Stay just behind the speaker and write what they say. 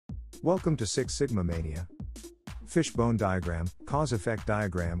Welcome to Six Sigma Mania. Fishbone diagram, cause-effect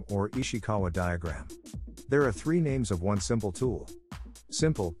diagram, or Ishikawa diagram. There are three names of one simple tool.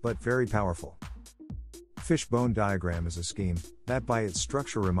 Simple, but very powerful. Fishbone diagram is a scheme that by its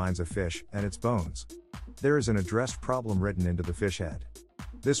structure reminds a fish and its bones. There is an addressed problem written into the fish head.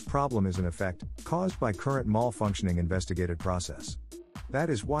 This problem is an effect caused by current malfunctioning investigated process.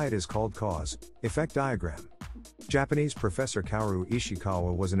 That is why it is called cause-effect diagram. Japanese Professor Kaoru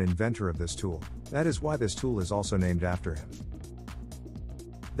Ishikawa was an inventor of this tool. That is why this tool is also named after him.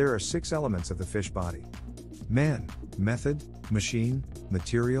 There are 6 elements of the fish body: man, method, machine,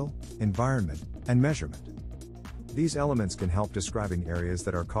 material, environment, and measurement. These elements can help describing areas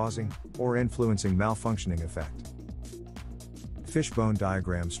that are causing or influencing malfunctioning effect. Fishbone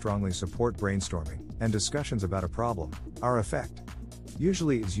diagrams strongly support brainstorming and discussions about a problem, our effect.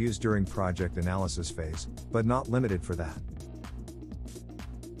 Usually is used during project analysis phase, but not limited for that.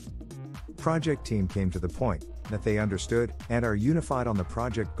 Project team came to the point that they understood and are unified on the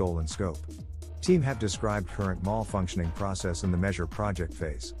project goal and scope. Team have described current malfunctioning process in the measure project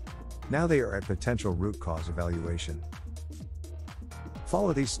phase. Now they are at potential root cause evaluation.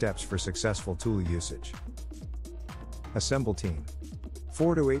 Follow these steps for successful tool usage. Assemble team.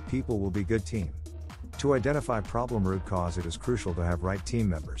 4 to 8 people will be good team. To identify problem root cause, it is crucial to have right team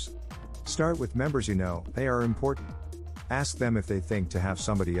members. Start with members you know they are important. Ask them if they think to have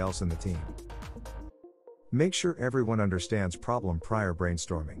somebody else in the team. Make sure everyone understands problem prior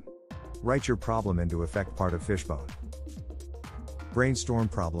brainstorming. Write your problem into effect part of Fishbone. Brainstorm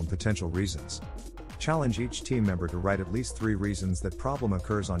problem potential reasons. Challenge each team member to write at least 3 reasons that problem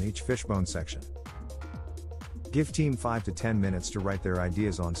occurs on each Fishbone section. Give team 5 to 10 minutes to write their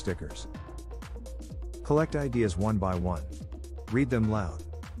ideas on stickers. Collect ideas one by one. Read them loud.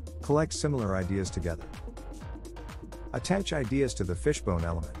 Collect similar ideas together. Attach ideas to the Fishbone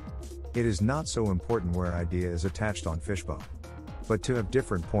element. It is not so important where idea is attached on Fishbone. But to have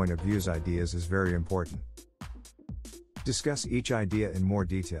different point of views ideas is very important. Discuss each idea in more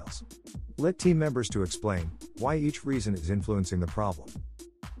details. Let team members to explain why each reason is influencing the problem.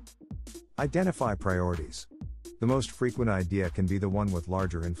 Identify priorities. The most frequent idea can be the one with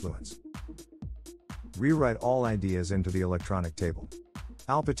larger influence. Rewrite all ideas into the electronic table.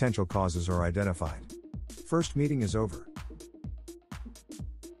 All potential causes are identified. First meeting is over.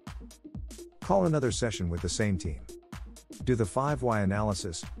 Call another session with the same team. Do the 5 why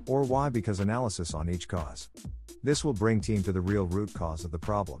analysis, or why because analysis on each cause. This will bring team to the real root cause of the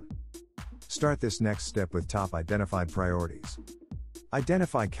problem. Start this next step with top identified priorities.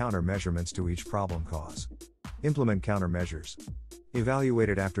 Identify countermeasurements to each problem cause. Implement countermeasures. Evaluate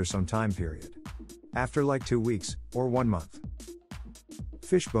it after some time period. After like 2 weeks, or 1 month.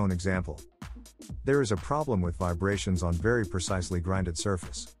 Fishbone example. There is a problem with vibrations on very precisely grinded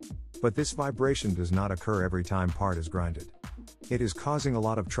surface. But this vibration does not occur every time part is grinded. It is causing a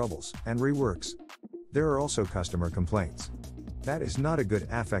lot of troubles and reworks. There are also customer complaints. That is not a good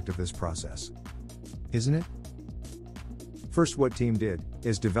effect of this process. Isn't it? First, what team did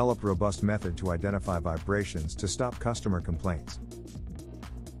is develop robust method to identify vibrations to stop customer complaints.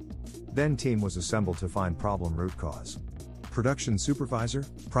 Then team was assembled to find problem root cause. Production supervisor,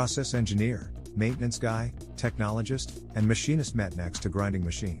 process engineer, maintenance guy, technologist, and machinist met next to grinding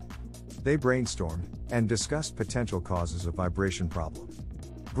machine. They brainstormed and discussed potential causes of vibration problem.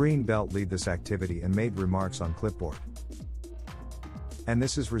 Green belt lead this activity and made remarks on clipboard. And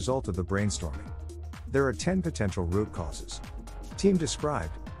this is result of the brainstorming. There are 10 potential root causes. Team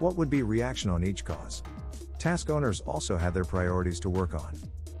described what would be reaction on each cause. Task owners also had their priorities to work on.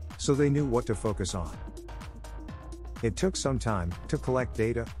 So they knew what to focus on. It took some time to collect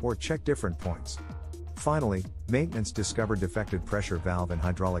data or check different points. Finally, maintenance discovered defective pressure valve and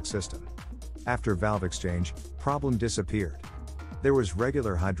hydraulic system. After valve exchange, problem disappeared. There was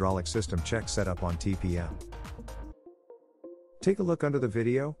regular hydraulic system check set up on TPM. Take a look under the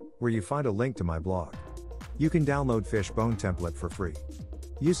video, where you find a link to my blog. You can download Fishbone template for free.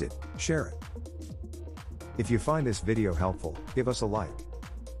 Use it, share it. If you find this video helpful, give us a like.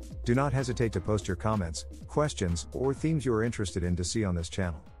 Do not hesitate to post your comments, questions, or themes you are interested in to see on this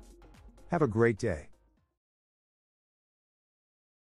channel. Have a great day.